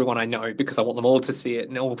on everyone I know, because I want them all to see it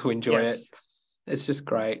and all to enjoy it. It's just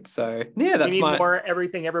great. So yeah, that's more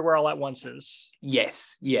Everything Everywhere All at Once's.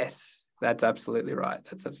 Yes. That's absolutely right.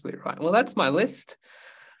 Well, that's my list.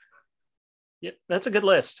 Yep, that's a good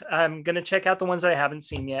list. I'm gonna check out the ones I haven't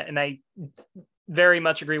seen yet, and I very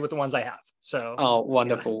much agree with the ones I have. So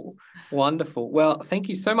wonderful. Well, thank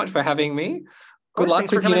you so much for having me. Good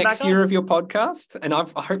luck with your next year of your podcast, and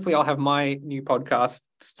hopefully I'll have my new podcast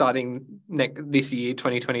starting this year,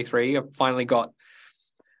 2023. I've finally got a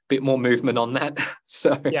bit more movement on that.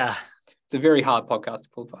 So yeah, it's a very hard podcast to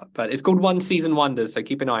pull apart, but it's called One Season Wonders, so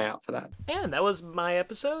keep an eye out for that. And that was my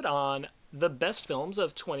episode on the best films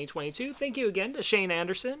of 2022. Thank you again to Shane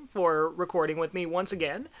Anderson for recording with me once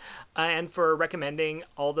again, and for recommending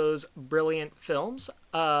all those brilliant films.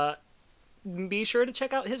 Be sure to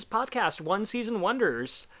check out his podcast, One Season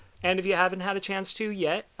Wonders. And if you haven't had a chance to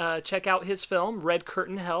yet, check out his film, Red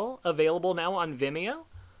Curtain Hell, available now on Vimeo.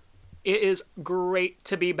 It is great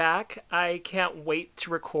to be back. I can't wait to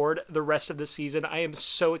record the rest of the season. I am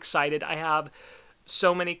so excited. I have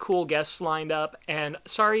so many cool guests lined up. And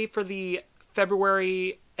sorry for the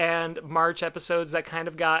February and March episodes that kind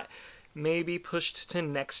of got maybe pushed to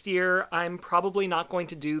next year. I'm probably not going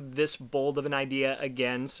to do this bold of an idea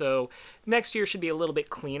again, so next year should be a little bit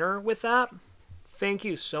cleaner with that. Thank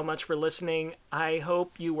you so much for listening. I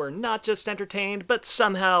hope you were not just entertained, but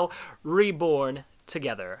somehow reborn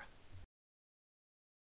together.